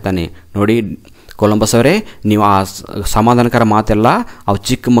ಅಂತ ಹೇಳ್ತಾನೆ. ನೋಡಿ ಕೊಲಂಬಸ್ ಅವರೇ, ನೀವು ಆ ಸಮಾಧಾನಕರ ಮಾತೆಲ್ಲ ಅವು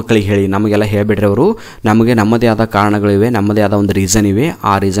ಚಿಕ್ಕ ಮಕ್ಕಳಿಗೆ ಹೇಳಿ, ನಮಗೆಲ್ಲ ಹೇಳಿಬಿಡ್ರಿ, ಅವರು ನಮಗೆ ನಮ್ಮದೇ ಆದ ಕಾರಣಗಳಿವೆ, ನಮ್ಮದೇ ಆದ ಒಂದು ರೀಸನ್ ಇವೆ,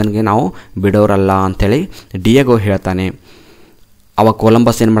 ಆ ರೀಸನ್ಗೆ ನಾವು ಬಿಡೋರಲ್ಲ ಅಂಥೇಳಿ ಡಿಯೇಗೋ ಹೇಳ್ತಾನೆ. ಅವಾಗ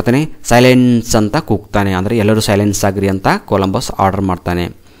ಕೊಲಂಬಸ್ ಏನು ಮಾಡ್ತಾನೆ, ಸೈಲೆನ್ಸ್ ಅಂತ ಕೂಗ್ತಾನೆ. ಅಂದರೆ ಎಲ್ಲರೂ ಸೈಲೆನ್ಸ್ ಆಗ್ರಿ ಅಂತ ಕೊಲಂಬಸ್ ಆರ್ಡರ್ ಮಾಡ್ತಾನೆ.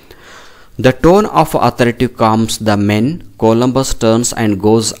 The tone of authority ಕಾಮ್ಸ್ the men. Columbus turns and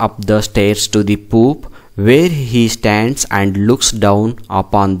goes up the stairs to the ಪೂಪ್ wear he stands and looks down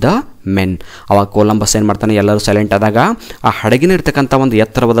upon the men. ಅವಾಗ ಕೊಲಂಬಸ್ ಏನು ಮಾಡ್ತಾನೆ, ಎಲ್ಲರೂ ಸೈಲೆಂಟ್ ಆದಾಗ ಆ ಹಡಗಿನ ಇರ್ತಕ್ಕಂಥ ಒಂದು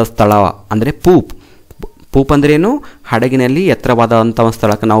ಎತ್ತರವಾದ ಸ್ಥಳ ಅಂದರೆ ಪೂಪ್ ಅಂದ್ರೇನು, ಹಡಗಿನಲ್ಲಿ ಎತ್ತರವಾದಂಥ ಒಂದು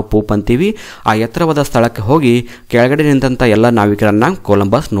ಸ್ಥಳಕ್ಕೆ ನಾವು ಪೂಪ್ ಅಂತೀವಿ. ಆ ಎತ್ತರವಾದ ಸ್ಥಳಕ್ಕೆ ಹೋಗಿ ಕೆಳಗಡೆ ನಿಂತಹ ಎಲ್ಲ ನಾವಿಕರನ್ನು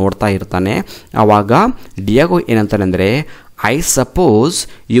ಕೊಲಂಬಸ್ ನೋಡ್ತಾ ಇರ್ತಾನೆ. ಆವಾಗ ಡಿಯೇಗೋ ಏನಂತಾನೆ ಅಂದರೆ I suppose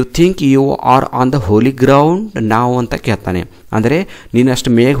you think you are on the Holi ground ನಾವು ಅಂತ ಕೇಳ್ತಾನೆ. ಅಂದರೆ ನೀನು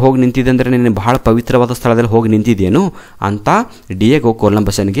ಅಷ್ಟು ಮೇಘ ಹೋಗಿ ನಿಂತಿದ್ದೆ ಅಂದರೆ ನೀನು ಬಹಳ ಪವಿತ್ರವಾದ ಸ್ಥಳದಲ್ಲಿ ಹೋಗಿ ನಿಂತಿದ್ದೇನು ಅಂತ ಡಿಯೇಗೋ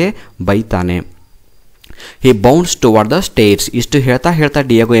ಕೊಲಂಬಸನಿಗೆ ಬೈತಾನೆ. ಹಿ ಬೌನ್ಸ್ ಟುವರ್ಡ್ ದ ಸ್ಟೇಟ್ಸ್. ಇಷ್ಟು ಹೇಳ್ತಾ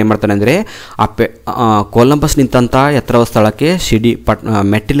ಡಿಯಾಗೋ ಏನು ಮಾಡ್ತಾನೆ ಅಂದರೆ ಕೊಲಂಬಸ್ ನಿಂತಂಥ ಎತ್ತರವ ಸ್ಥಳಕ್ಕೆ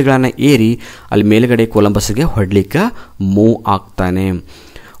ಮೆಟ್ಟಿಲುಗಳನ್ನು ಏರಿ ಅಲ್ಲಿ ಮೇಲುಗಡೆ ಕೊಲಂಬಸ್ಗೆ ಹೊಡ್ಲಿಕ್ಕೆ ಮೂವ್ ಆಗ್ತಾನೆ.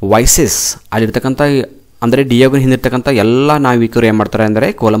 ವಾಯ್ಸಸ್ ಅಲ್ಲಿರ್ತಕ್ಕಂಥ ಅಂದರೆ ಡಿಯಾಗೋನ ಹಿಂದಿರ್ತಕ್ಕಂಥ ಎಲ್ಲ ನಾವಿಕರು ಏನು ಮಾಡ್ತಾರೆ ಅಂದರೆ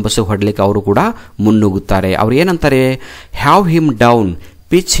ಕೊಲಂಬಸ್ಗೆ ಹೊಡ್ಲಿಕ್ಕೆ ಅವರು ಕೂಡ ಮುನ್ನುಗ್ಗುತ್ತಾರೆ. ಅವ್ರು ಏನಂತಾರೆ, have him down,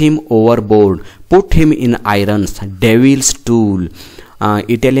 pitch him over board, put him in irons, devils tool,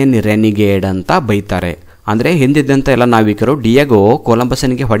 Italian ರೆನಿಗೇಡ್ ಅಂತ ಬೈತಾರೆ. ಅಂದರೆ ಹಿಂದಿದ್ದಂಥ ಎಲ್ಲ ನಾವಿಕರು ಡಿಯಾಗೋ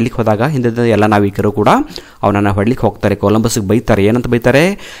ಕೊಲಂಬಸ್ನಿಗೆ ಹೊಡ್ಲಿಕ್ಕೆ ಹೋದಾಗ ಹಿಂದಿದ್ದ ಎಲ್ಲ ನಾವಿಕರು ಕೂಡ ಅವನನ್ನು ಹೊಡ್ಲಿಕ್ಕೆ ಹೋಗ್ತಾರೆ, ಕೊಲಂಬಸ್ಗೆ ಬೈತಾರೆ. ಏನಂತ ಬೈತಾರೆ,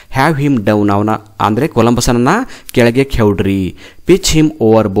 ಹ್ಯಾವ್ ಹಿಮ್ ಡೌನ್, ಅವನ ಅಂದರೆ ಕೊಲಂಬಸನನ್ನು ಕೆಳಗೆ ಕೆವ್ಡ್ರಿ, ಪಿಚ್ ಹಿಮ್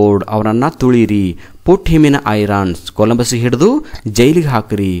ಓವರ್ ಬೋರ್ಡ್, ಅವನನ್ನು ತುಳಿರಿ, ಪುಟ್ ಹಿಮ್ ಇನ್ ಐರನ್ಸ್, ಕೊಲಂಬಸ್ಗೆ ಹಿಡಿದು ಜೈಲಿಗೆ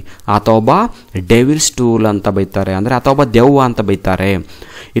ಹಾಕ್ರಿ, ಆತ ಒಬ್ಬ ಡೆವಿಲ್ಸ್ ಟೂಲ್ ಅಂತ ಬೈತಾರೆ, ಅಂದರೆ ಆತ ಒಬ್ಬ ದೆವ್ವ ಅಂತ ಬೈತಾರೆ.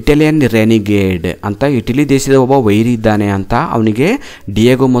 ಇಟಾಲಿಯನ್ ರೆನಿಗೇಡ್ ಅಂತ ಇಟಲಿ ದೇಶದ ಒಬ್ಬ ವೈರಿ ಇದ್ದಾನೆ ಅಂತ ಅವನಿಗೆ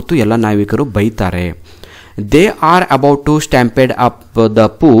ಡಿಯಾಗೋ ಮತ್ತು ಎಲ್ಲ ನಾವಿಕರು ಬೈತಾರೆ. They are about to stampede up the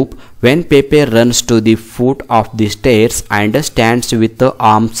poop when Pepe runs to the foot of the stairs and stands with the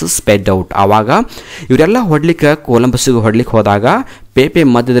arms spread out. ಆವಾಗ ಇವರೆಲ್ಲ ಕೊಲಂಬಸ್ಗೆ ಹೊಡ್ಲಿಕ್ಕೆ ಹೋದಾಗ ಪೇಪೆ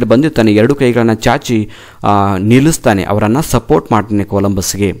ಮಧ್ಯದಲ್ಲಿ ಬಂದು ತನ್ನ ಎರಡು ಕೈಗಳನ್ನು ಚಾಚಿ ನಿಲ್ಲಿಸ್ತಾನೆ, ಅವರನ್ನು ಸಪೋರ್ಟ್ ಮಾಡ್ತಾನೆ.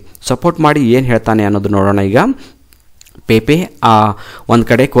 ಕೊಲಂಬಸ್ಗೆ ಸಪೋರ್ಟ್ ಮಾಡಿ ಏನು ಹೇಳ್ತಾನೆ ಅನ್ನೋದು ನೋಡೋಣ ಈಗ. ಪೇಪೆ ಒಂದು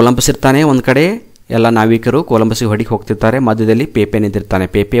ಕಡೆ ಕೊಲಂಬಸ್ ಇರ್ತಾನೆ, ಒಂದು ಕಡೆ ಎಲ್ಲ ನಾವಿಕರು ಕೊಲಂಬಸ್ಗೆ ಹೊಡಿಗೆ ಹೋಗ್ತಿರ್ತಾರೆ, ಮಧ್ಯದಲ್ಲಿ ಪೇಪೆ ನಿಂತಿರ್ತಾನೆ.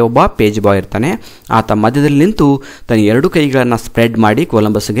 ಪೇಪೆ ಒಬ್ಬ ಪೇಜ್ ಬಾಯ್ ಇರ್ತಾನೆ, ಆತ ಮಧ್ಯದಲ್ಲಿ ನಿಂತು ತನ್ನ ಎರಡು ಕೈಗಳನ್ನು ಸ್ಪ್ರೆಡ್ ಮಾಡಿ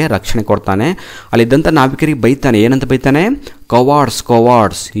ಕೊಲಂಬಸ್ಗೆ ರಕ್ಷಣೆ ಕೊಡ್ತಾನೆ. ಅಲ್ಲಿದ್ದಂಥ ನಾವಿಕರಿಗೆ ಬೈತಾನೆ, ಏನಂತ ಬೈತಾನೆ,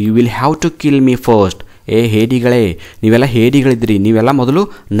 ಕವಾರ್ಡ್ಸ್, you will have to kill me first. ಹೇಡಿಗಳೇ, ನೀವೆಲ್ಲ ಹೇಡಿಗಳಿದ್ರಿ, ನೀವೆಲ್ಲ ಮೊದಲು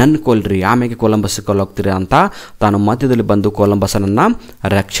ನನ್ನ ಕೊಲ್ರಿ, ಆಮೇಲೆ ಕೊಲಂಬಸ್ಗೆ ಕೊಲ್ಲೋಗ್ತೀರಿ ಅಂತ ತಾನು ಮಧ್ಯದಲ್ಲಿ ಬಂದು ಕೊಲಂಬಸನನ್ನು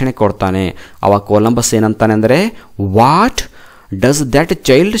ರಕ್ಷಣೆ ಕೊಡ್ತಾನೆ. ಅವಾಗ ಕೊಲಂಬಸ್ ಏನಂತಾನೆ ಅಂದರೆ, what does that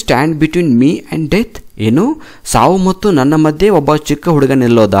child stand between me and death, ಏನು ಸಾವು ಮತ್ತು ನನ್ನ ಮಧ್ಯೆ ಒಬ್ಬ ಚಿಕ್ಕ ಹುಡುಗ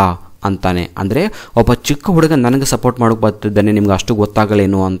ನಿಲ್ಲೋದಾ ಅಂತಾನೆ. ಅಂದರೆ ಒಬ್ಬ ಚಿಕ್ಕ ಹುಡುಗ ನನಗೆ ಸಪೋರ್ಟ್ ಮಾಡೋಕೆ ಬರ್ತಿದ್ದಾನೆ, ನಿಮ್ಗೆ ಅಷ್ಟು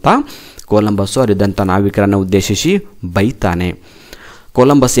ಗೊತ್ತಾಗಲೇನು ಅಂತ ಕೊಲಂಬಸ್ಸು ಅಲ್ಲಿದ್ದಂಥ ನಾವಿಕರನ್ನು ಉದ್ದೇಶಿಸಿ ಬೈತಾನೆ.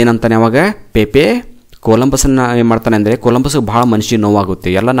 ಕೊಲಂಬಸ್ ಏನಂತಾನೆ ಅವಾಗ, ಪೇಪೆ ಕೊಲಂಬಸನ್ನು ಏನು ಮಾಡ್ತಾನೆ ಅಂದರೆ, ಕೊಲಂಬಸ್ಗೆ ಭಾಳ ಮನಸ್ಸಿಗೆ ನೋವಾಗುತ್ತೆ,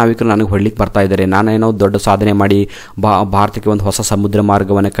 ಎಲ್ಲ ನಾವಿಕರು ನನಗೆ ಹೊಡ್ಲಿಕ್ಕೆ ಬರ್ತಾ ಇದ್ದಾರೆ, ನಾನೇನೋ ದೊಡ್ಡ ಸಾಧನೆ ಮಾಡಿ ಭಾರತಕ್ಕೆ ಒಂದು ಹೊಸ ಸಮುದ್ರ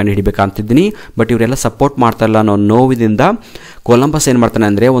ಮಾರ್ಗವನ್ನು ಕಂಡು ಹಿಡಿಬೇಕಂತಿದ್ದೀನಿ, ಬಟ್ ಇವರೆಲ್ಲ ಸಪೋರ್ಟ್ ಮಾಡ್ತಾಯಿಲ್ಲ ಅನ್ನೋ ನೋವಿನಿಂದ ಕೊಲಂಬಸ್ ಏನು ಮಾಡ್ತಾನೆ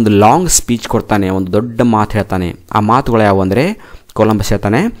ಅಂದರೆ ಒಂದು ಲಾಂಗ್ ಸ್ಪೀಚ್ ಕೊಡ್ತಾನೆ, ಒಂದು ದೊಡ್ಡ ಮಾತು ಹೇಳ್ತಾನೆ. ಆ ಮಾತುಗಳು ಯಾವುವು ಅಂದರೆ, ಕೊಲಂಬಸ್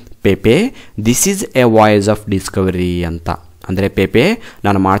ಹೇಳ್ತಾನೆ, ಪೇಪೆ this is A voice of Discovery ಅಂತ. ಅಂದರೆ ಪೇಪೆ,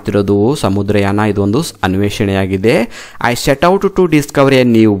 ನಾನು ಮಾಡ್ತಿರೋದು ಸಮುದ್ರಯಾನ, ಇದೊಂದು ಅನ್ವೇಷಣೆಯಾಗಿದೆ. I set out to Discover A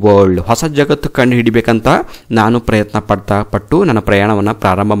new world, ಹೊಸ ಜಗತ್ತು ಕಂಡು ಹಿಡಿಬೇಕಂತ ನಾನು ಪಟ್ಟು ನನ್ನ ಪ್ರಯಾಣವನ್ನು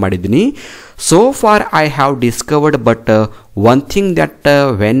ಪ್ರಾರಂಭ ಮಾಡಿದ್ದೀನಿ. So for I have discovered but one thing that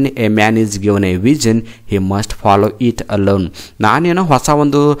when A man is given A vision he must follow it alone. ನಾನೇನೋ ಹೊಸ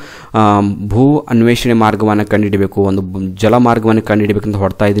ಒಂದು ಭೂ ಅನ್ವೇಷಣೆ ಮಾರ್ಗವನ್ನು ಕಂಡುಹಿಡಬೇಕು, ಒಂದು ಜಲ ಮಾರ್ಗವನ್ನು ಕಂಡುಹಿಡಬೇಕಂತ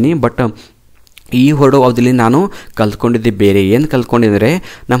ಹೊಡ್ತಾ ಇದ್ದೀನಿ. ಬಟ್ ಈ ಹೊರಡೋ ಅವಧಿಯಲ್ಲಿ ನಾನು ಕಲ್ತ್ಕೊಂಡಿದ್ದೆ ಬೇರೆ. ಏನು ಕಲ್ತ್ಕೊಂಡಿದ್ದರೆ,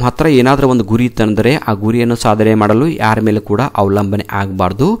 ನಮ್ಮ ಹತ್ರ ಏನಾದರೂ ಒಂದು ಗುರಿ ಇತ್ತಂದರೆ ಆ ಗುರಿಯನ್ನು ಸಾಧನೆ ಮಾಡಲು ಯಾರ ಮೇಲೆ ಕೂಡ ಅವಲಂಬನೆ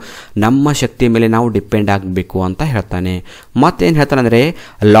ಆಗಬಾರ್ದು, ನಮ್ಮ ಶಕ್ತಿಯ ಮೇಲೆ ನಾವು ಡಿಪೆಂಡ್ ಆಗಬೇಕು ಅಂತ ಹೇಳ್ತಾನೆ. ಮತ್ತೇನು ಹೇಳ್ತಾನೆ ಅಂದರೆ,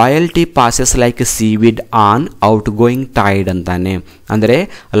 loyalty passes like seaweed on out going Tide ಅಂತಾನೆ. ಅಂದರೆ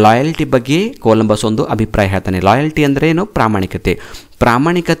ಲಾಯಲ್ಟಿ ಬಗ್ಗೆ ಕೊಲಂಬಸ್ ಒಂದು ಅಭಿಪ್ರಾಯ ಹೇಳ್ತಾನೆ. ಲಾಯಲ್ಟಿ ಅಂದರೆ ಏನು,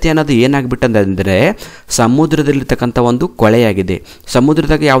 ಪ್ರಾಮಾಣಿಕತೆ ಅನ್ನೋದು ಏನಾಗ್ಬಿಟ್ಟಂದರೆ ಸಮುದ್ರದಲ್ಲಿರ್ತಕ್ಕಂಥ ಒಂದು ಕೊಳೆಯಾಗಿದೆ.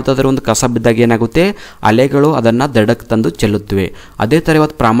 ಸಮುದ್ರದಾಗ ಯಾವುದಾದ್ರೂ ಒಂದು ಕಸ ಬಿದ್ದಾಗ ಏನಾಗುತ್ತೆ, ಅಲೆಗಳು ಅದನ್ನು ದಡಕ್ಕೆ ತಂದು ಚೆಲ್ಲುತ್ತವೆ. ಅದೇ ಥರ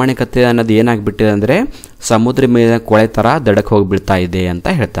ಇವತ್ತು ಪ್ರಾಮಾಣಿಕತೆ ಅನ್ನೋದು ಏನಾಗ್ಬಿಟ್ಟಿದೆ ಅಂದರೆ ಸಮುದ್ರ ಮೇಲೆ ಕೊಳೆ ಥರ ದಡಕ್ಕೆ ಹೋಗಿಬಿಡ್ತಾ ಇದೆ ಅಂತ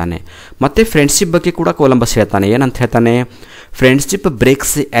ಹೇಳ್ತಾನೆ. ಮತ್ತು ಫ್ರೆಂಡ್ಶಿಪ್ ಬಗ್ಗೆ ಕೂಡ ಕೊಲಂಬಸ್ ಹೇಳ್ತಾನೆ. ಏನಂತ ಹೇಳ್ತಾನೆ, friendship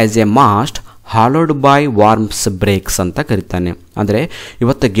breaks as A mast ಹಾಲೋಡ್ by warms breaks ಅಂತ ಕರೀತಾನೆ. ಅಂದರೆ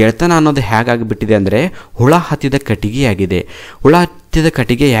ಇವತ್ತು ಗೆಳೆತನ ಅನ್ನೋದು ಹೇಗಾಗಿಬಿಟ್ಟಿದೆ ಅಂದರೆ ಹುಳ ಹತ್ತಿದ ಕಟ್ಟಿಗೆಯಾಗಿದೆ. ಹುಳ ಹತ್ತಿದ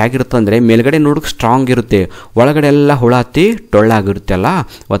ಕಟ್ಟಿಗೆ ಹೇಗಿರುತ್ತೆ ಅಂದರೆ ಮೇಲ್ಗಡೆ ನೋಡೋಕೆ ಸ್ಟ್ರಾಂಗ್ ಇರುತ್ತೆ, ಒಳಗಡೆ ಎಲ್ಲ ಹುಳ ಹತ್ತಿ ಟೊಳ್ಳಾಗಿರುತ್ತೆ ಅಲ್ಲ.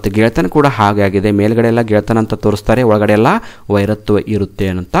 ಇವತ್ತು ಗೆಳೆತನ ಕೂಡ ಹಾಗಾಗಿದೆ, ಮೇಲ್ಗಡೆ ಎಲ್ಲ ಗೆಳೆತನ ಅಂತ ತೋರಿಸ್ತಾರೆ, ಒಳಗಡೆ ಎಲ್ಲ ವೈರತ್ವ ಇರುತ್ತೆ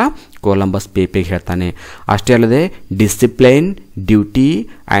ಅಂತ ಕೊಲಂಬಸ್ ಪೇಪೆಗೆ ಹೇಳ್ತಾನೆ. ಅಷ್ಟೇ ಅಲ್ಲದೆ discipline, duty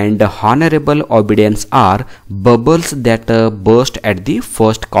and honourable obedience R bubbles that burst at the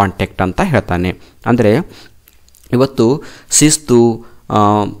first contact ಅಂತ ಹೇಳ್ತಾನೆ. ಅಂದರೆ ಇವತ್ತು ಶಿಸ್ತು,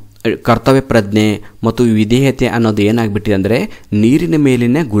 ಕರ್ತವ್ಯ ಪ್ರಜ್ಞೆ ಮತ್ತು ವಿಧೇಯತೆ ಅನ್ನೋದು ಏನಾಗ್ಬಿಟ್ಟಿದೆ ಅಂದರೆ ನೀರಿನ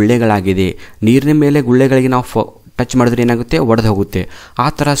ಮೇಲಿನ ಗುಳ್ಳೆಗಳಾಗಿದೆ. ನೀರಿನ ಮೇಲೆ ಗುಳ್ಳೆಗಳಿಗೆ ನಾವು ಟಚ್ ಮಾಡಿದ್ರೆ ಏನಾಗುತ್ತೆ, ಒಡೆದು ಹೋಗುತ್ತೆ. ಆ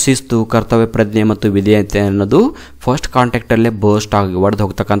ಥರ ಶಿಸ್ತು, ಕರ್ತವ್ಯ ಪ್ರಜ್ಞೆ ಮತ್ತು ವಿಧೇಯತೆ ಅನ್ನೋದು ಫಸ್ಟ್ ಕಾಂಟ್ಯಾಕ್ಟಲ್ಲೇ ಬರ್ಸ್ಟ್ ಆಗಿ ಒಡೆದು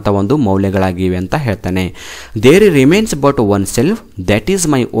ಹೋಗ್ತಕ್ಕಂಥ ಒಂದು ಮೌಲ್ಯಗಳಾಗಿವೆ ಅಂತ ಹೇಳ್ತಾನೆ. There remains but one self that is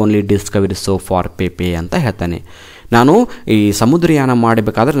my only Discovery so for ಪೇಪೆ ಅಂತ ಹೇಳ್ತಾನೆ. ನಾನು ಈ ಸಮುದ್ರಯಾನ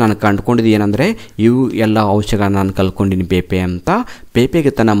ಮಾಡಬೇಕಾದ್ರೆ ನಾನು ಕಂಡುಕೊಂಡಿದ್ದು ಏನಂದರೆ ಇವು ಎಲ್ಲ ಅಂಶಗಳನ್ನ ನಾನು ಕಲ್ತ್ಕೊಂಡಿನಿ ಪೇಪೆ ಅಂತ.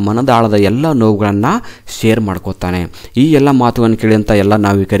 ಪೇಪೆಗೆ ತನ್ನ ಮನದಾಳದ ಎಲ್ಲ ನೋವುಗಳನ್ನು ಶೇರ್ ಮಾಡ್ಕೋತಾನೆ. ಈ ಎಲ್ಲ ಮಾತುಗಳನ್ನು ಕೇಳಿದಂಥ ಎಲ್ಲ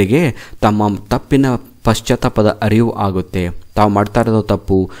ನಾವಿಕರಿಗೆ ತಮ್ಮ ತಪ್ಪಿನ ಪಶ್ಚಾತ್ತಾಪದ ಅರಿವು ಆಗುತ್ತೆ. ತಾವು ಮಾಡ್ತಾ ಇರೋದು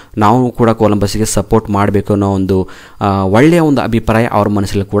ತಪ್ಪು, ನಾವು ಕೂಡ ಕೊಲಂಬಸ್ಗೆ ಸಪೋರ್ಟ್ ಮಾಡಬೇಕು ಅನ್ನೋ ಒಂದು ಒಳ್ಳೆಯ ಒಂದು ಅಭಿಪ್ರಾಯ ಅವ್ರ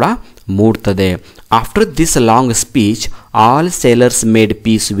ಮನಸ್ಸಲ್ಲಿ ಕೂಡ ಮೂಡ್ತದೆ. After this long speech all sailors made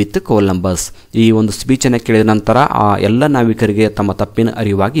piece with Columbus. ಈ ಒಂದು ಸ್ಪೀಚನ್ನು ಕೇಳಿದ ನಂತರ ಆ ಎಲ್ಲ ನಾವಿಕರಿಗೆ ತಮ್ಮ ತಪ್ಪಿನ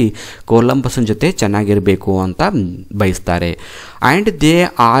ಅರಿವಾಗಿ ಕೊಲಂಬಸ್ನ ಜೊತೆ ಚೆನ್ನಾಗಿರಬೇಕು ಅಂತ ಬಯಸ್ತಾರೆ. And they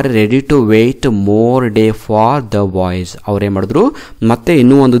are ready to wait more day for the voice. ಅವ್ರೇನು ಮಾಡಿದ್ರು, ಮತ್ತೆ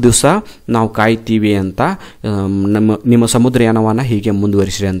ಇನ್ನೂ ಒಂದು ದಿವಸ ನಾವು ಕಾಯ್ತೀವಿ ಅಂತ, ನಿಮ್ಮ ಸಮುದ್ರಯಾನವನ್ನು ಹೀಗೆ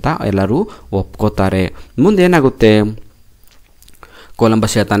ಮುಂದುವರಿಸ್ರಿ ಅಂತ ಎಲ್ಲರೂ ಒಪ್ಕೋತಾರೆ. ಮುಂದೇನಾಗುತ್ತೆ,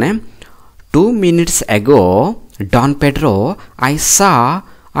 ಕೊಲಂಬಸ್ ಹೇಳ್ತಾನೆ, 2 minutes ago, Don Pedro, I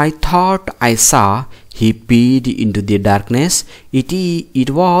thought I saw, he peed into the darkness, it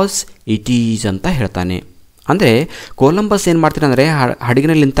is ಅಂತ ಹೇಳ್ತಾನೆ. ಅಂದರೆ ಕೊಲಂಬಸ್ ಏನು ಮಾಡ್ತಾನೆ ಅಂದರೆ,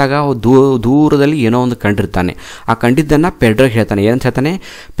 ಹಡಗಿನಲ್ಲಿ ನಿಂತಾಗ ದೂರದಲ್ಲಿ ಏನೋ ಒಂದು ಕಂಡಿರ್ತಾನೆ. ಆ ಕಂಡಿದ್ದನ್ನು ಪೆಡ್ರೋಗೆ ಹೇಳ್ತಾನೆ. ಏನಂತ ಹೇಳ್ತಾನೆ,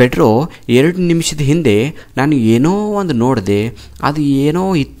 ಪೆಡ್ರೋ 2 ನಿಮಿಷದ ಹಿಂದೆ ನಾನು ಏನೋ ಒಂದು ನೋಡಿದೆ, ಅದು ಏನೋ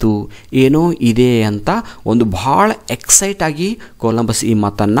ಇತ್ತು, ಏನೋ ಇದೆ ಅಂತ ಒಂದು ಭಾಳ ಎಕ್ಸೈಟ್ ಆಗಿ ಕೊಲಂಬಸ್ ಈ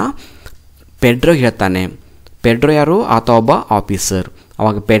ಮಾತನ್ನು ಪೆಡ್ರೋಗೆ ಹೇಳ್ತಾನೆ. ಪೆಡ್ರೋ ಯಾರು, ಆತ ಒಬ್ಬ ಆಫೀಸರ್.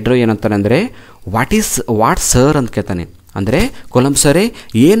 ಅವಾಗ ಪೆಡ್ರೋ ಏನಂತಾನೆ ಅಂದರೆ, ವಾಟ್ ಸರ್ ಅಂತ ಕೇಳ್ತಾನೆ. ಅಂದರೆ ಕೊಲಂಬಸ್ ಸರೇ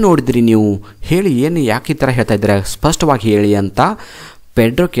ಏನು ನೋಡಿದ್ರಿ ನೀವು, ಹೇಳಿ, ಏನು ಯಾಕೆ ಈ ಥರ ಹೇಳ್ತಾ ಇದ್ದೀರಾ, ಸ್ಪಷ್ಟವಾಗಿ ಹೇಳಿ ಅಂತ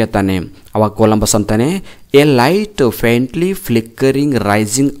ಪೆಡ್ರೋ ಕೇಳ್ತಾನೆ. ಅವಾಗ ಕೊಲಂಬಸ್ ಅಂತಾನೆ, A light ಫೇಂಟ್ಲಿ ಫ್ಲಿಕ್ಕರಿಂಗ್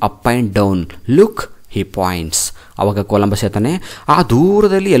rising up and down, look he points. ಅವಾಗ ಕೊಲಂಬಸ್ ಹೇಳ್ತಾನೆ, ಆ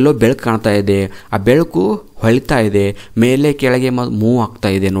ದೂರದಲ್ಲಿ ಎಲ್ಲೋ ಬೆಳಕು ಕಾಣ್ತಾ ಇದೆ, ಆ ಬೆಳಕು ಹೊಳಿತಾ ಇದೆ, ಮೇಲೆ ಕೆಳಗೆ ಮೂವ್ ಆಗ್ತಾ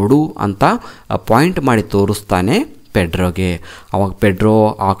ಇದೆ ನೋಡು ಅಂತ ಪಾಯಿಂಟ್ ಮಾಡಿ ತೋರಿಸ್ತಾನೆ ಪೆಡ್ರೋಗೆ. ಅವಾಗ ಪೆಡ್ರೋ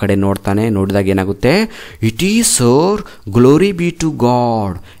ಆ ಕಡೆ ನೋಡ್ತಾನೆ. ನೋಡಿದಾಗ ಏನಾಗುತ್ತೆ, it is sir, glory B to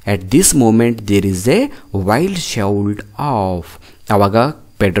god, at this moment there is A wild ಶೌಲ್ಡ್ of. ಅವಾಗ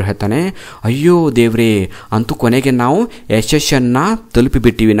ಪೆಡ್ರೋ ಹೇಳ್ತಾನೆ, ಅಯ್ಯೋ ದೇವ್ರೇ, ಅಂತೂ ಕೊನೆಗೆ ನಾವು ಯಶಸ್ಸನ್ನು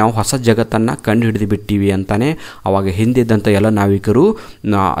ತಲುಪಿಬಿಟ್ಟಿವಿ, ನಾವು ಹೊಸ ಜಗತ್ತನ್ನು ಕಂಡು ಹಿಡಿದು ಬಿಟ್ಟಿವಿ ಅಂತಾನೆ. ಅವಾಗ ಹಿಂದಿದ್ದಂಥ ಎಲ್ಲ ನಾವಿಕರು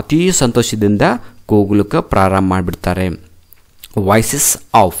ಅತೀ ಸಂತೋಷದಿಂದ ಕೂಗ್ಲಿಕ್ಕೆ ಪ್ರಾರಂಭ ಮಾಡಿಬಿಡ್ತಾರೆ. Voices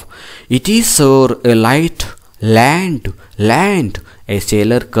of, it is sir A light, land, A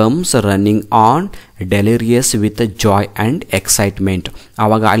seller comes running on ಡೆಲಿರಿಯಸ್ with joy and excitement.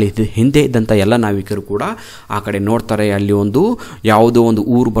 ಆವಾಗ ಅಲ್ಲಿ ಹಿಂದೆ ಇದ್ದಂಥ ಎಲ್ಲ ನಾವಿಕರು ಕೂಡ ಆ ಕಡೆ ನೋಡ್ತಾರೆ. ಅಲ್ಲಿ ಯಾವುದೋ ಒಂದು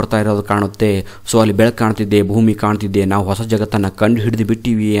ಊರು ಬರ್ತಾ ಇರೋದು ಕಾಣುತ್ತೆ. ಸೊ ಅಲ್ಲಿ ಬೆಳಕು ಕಾಣ್ತಿದ್ದೆ, ಭೂಮಿ ಕಾಣ್ತಿದ್ದೆ, ನಾವು ಹೊಸ ಜಗತ್ತನ್ನು ಕಂಡು ಹಿಡಿದು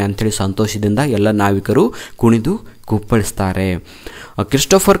ಬಿಟ್ಟಿವಿ ಅಂಥೇಳಿ ಸಂತೋಷದಿಂದ ಎಲ್ಲ ನಾವಿಕರು ಕುಣಿದು ಕುಪ್ಪಳಿಸ್ತಾರೆ.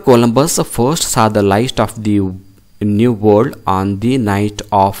 Christopher Columbus first saw the light off the new world on the knight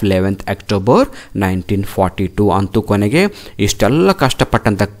of 11th October 1942. ಅಂತೂ ಕೊನೆಗೆ ಇಷ್ಟೆಲ್ಲ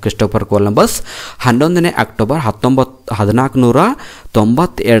ಕಷ್ಟಪಟ್ಟಂಥ ಕ್ರಿಸ್ಟೋಫರ್ ಕೊಲಂಬಸ್ 11ನೇ ಅಕ್ಟೋಬರ್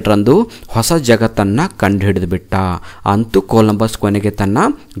 1492 ಹೊಸ ಜಗತ್ತನ್ನು ಕಂಡುಹಿಡಿದು ಬಿಟ್ಟ. ಅಂತೂ ಕೊಲಂಬಸ್ ಕೊನೆಗೆ ತನ್ನ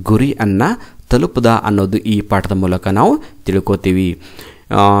ಗುರಿಯನ್ನು ತಲುಪದ ಅನ್ನೋದು ಈ ಪಾಠದ ಮೂಲಕ ನಾವು ತಿಳ್ಕೊತೀವಿ.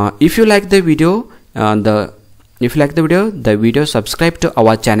 If you like the video, the video subscribe to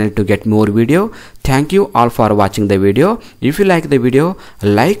our channel to get more video. Thank you all for watching the video. If you like the video,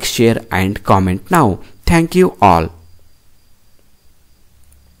 like, share and comment now. Thank you all.